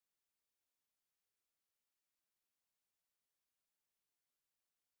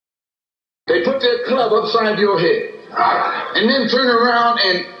they put their club upside your head. And then turn around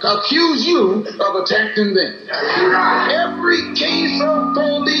and accuse you of attacking them. Every case of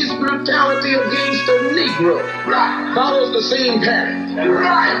police brutality against a Negro follows the same pattern.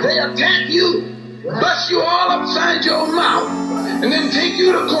 They attack you, bust you all upside your mouth, and then take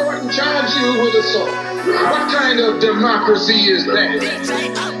you to court and charge you with assault. What kind of democracy is that?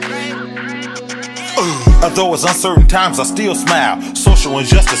 Although it's uncertain times, I still smile. Social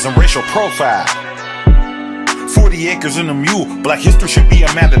injustice and racial profile. 40 acres in a mule. Black history should be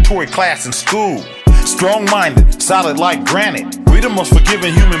a mandatory class in school. Strong-minded, solid like granite. We the most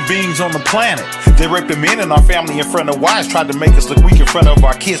forgiving human beings on the planet. They raped the men in our family in front of wives, tried to make us look weak in front of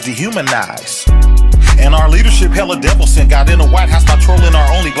our kids, dehumanized. And our leadership hella devil sent, got in the White House by trolling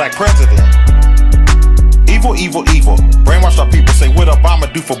our only black president. Evil, evil, evil. Brainwash our people, say what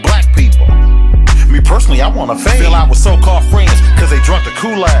Obama do for black people. Me personally, I wanna fail out with so-called friends, cause they drunk the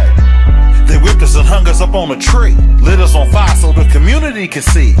Kool-Aid. They whipped us and hung us up on a tree, lit us on fire so the community can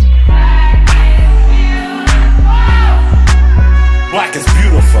see. Black is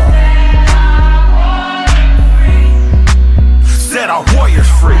beautiful. Set our warriors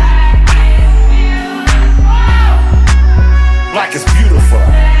free. Black is beautiful.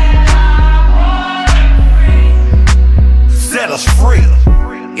 Set us free.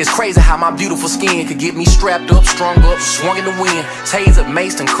 It's crazy how my beautiful skin could get me strapped up, strung up, swung in the wind. Taser,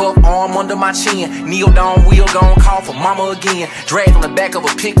 maced and cuffed, arm under my chin. Kneel down, wheel gone, call for mama again. Dragged on the back of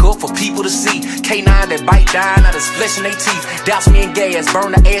a pickup for people to see. K.9 that bite down out his flesh and they teeth. Douse me in gas,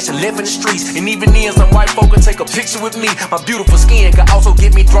 burn the ash and live in the streets. And even then some white folk can take a picture with me. My beautiful skin could also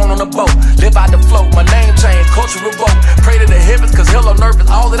get me thrown on a boat. Live out the float, my name change, culture revolt. Pray to the heavens cause hell on earth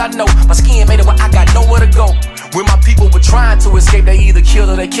is all that I know. My skin made it where I got nowhere to go. When my people were trying to escape, they either killed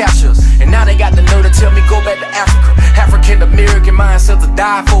or they captured us. And now they got the nerve to tell me go back to Africa. African American mindset to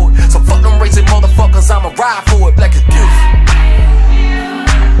die for it. So fuck them racist motherfuckers, I'ma ride for it. Black is beautiful.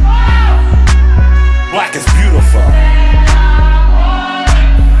 Black is beautiful.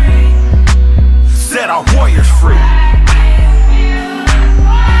 Set our warriors free.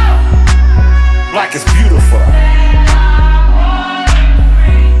 Black is beautiful.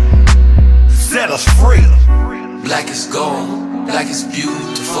 Set us free. Black is gold, black is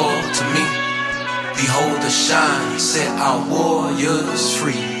beautiful to me. Behold the shine, set our warriors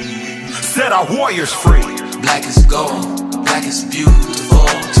free. Set our warriors free. Black is gold, black is beautiful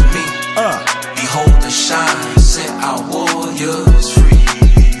to me. Behold the shine, set our warriors free.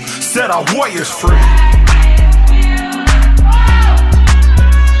 Set our warriors free.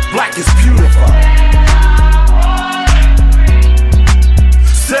 Black is beautiful.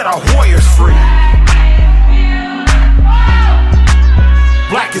 Set our warriors free.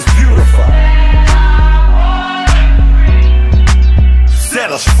 Black is beautiful. Set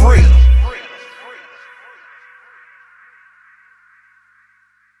us free.